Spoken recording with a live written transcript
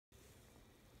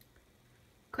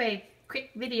a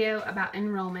quick video about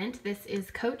enrollment. This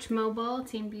is Coach Mobile,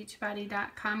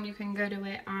 teambeachbody.com. You can go to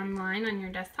it online on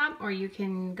your desktop, or you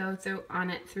can go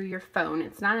on it through your phone.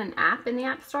 It's not an app in the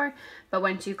App Store, but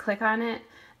once you click on it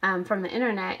from the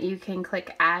internet, you can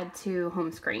click Add to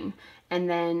Home Screen, and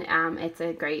then it's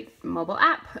a great mobile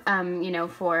app,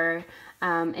 for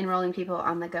enrolling people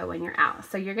on the go when you're out.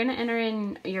 So you're going to enter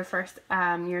in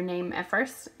your name at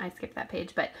first. I skipped that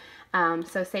page, but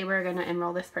so say we're going to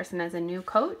enroll this person as a new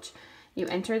coach. You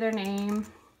enter their name,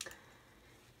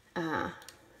 so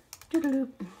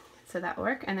that'll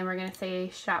work, and then we're going to say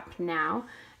shop now,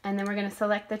 and then we're going to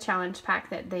select the challenge pack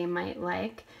that they might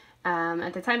like.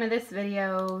 At the time of this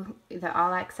video, the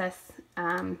all access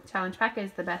challenge pack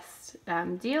is the best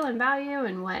deal and value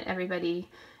and what everybody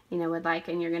would like,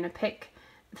 and you're going to pick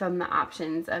from the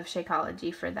options of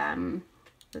Shakeology for them.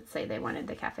 Let's say they wanted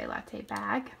the cafe latte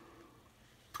bag,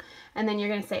 and then you're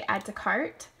going to say add to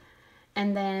cart,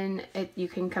 and then you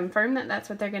can confirm that that's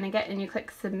what they're going to get, and you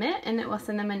click submit, and it will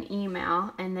send them an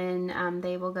email, and then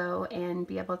they will go and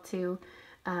be able to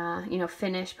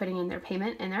finish putting in their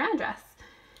payment and their address.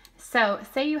 So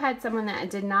say you had someone that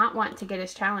did not want to get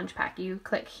his challenge pack. You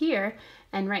click here,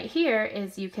 and right here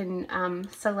is you can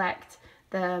select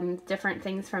the different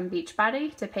things from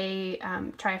Beachbody to pay,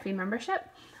 try a free membership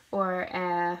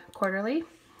or quarterly,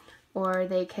 or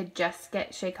they could just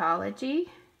get Shakeology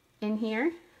in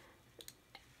here,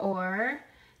 or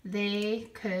they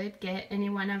could get any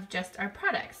one of just our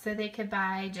products. So they could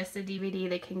buy just a DVD.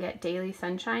 They can get Daily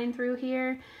Sunshine through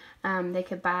here. They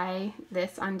could buy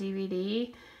this on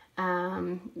DVD.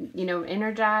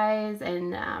 Energize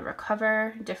and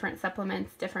Recover, different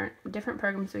supplements, different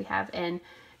programs we have. And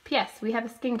P.S. we have a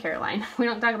skincare line. We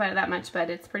don't talk about it that much,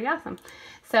 but it's pretty awesome.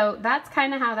 So that's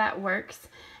kind of how that works.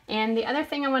 And the other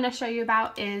thing I want to show you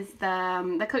about is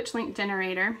the Coach Link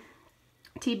Generator,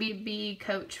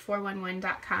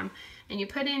 tbbcoach411.com, and you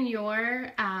put in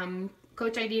your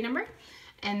Coach ID number,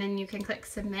 and then you can click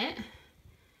submit.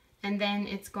 And then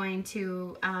it's going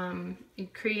to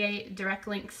create direct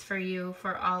links for you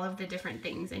for all of the different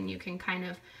things, and you can kind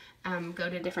of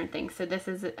go to different things. So this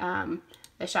is the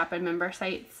shop and member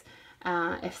sites.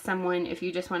 If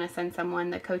you just want to send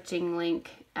someone the coaching link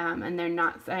and they're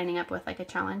not signing up with like a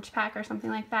challenge pack or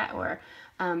something like that, or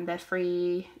the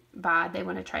free bod, they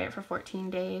want to try it for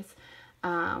 14 days.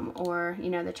 Or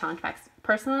the challenge packs.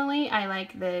 Personally, I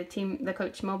like the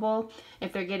Coach Mobile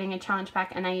if they're getting a challenge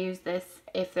pack, and I use this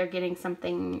if they're getting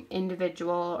something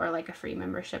individual or like a free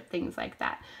membership, things like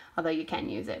that. Although you can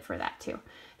use it for that too.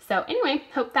 So anyway,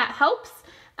 hope that helps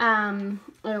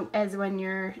as when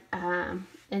you're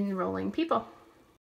enrolling people.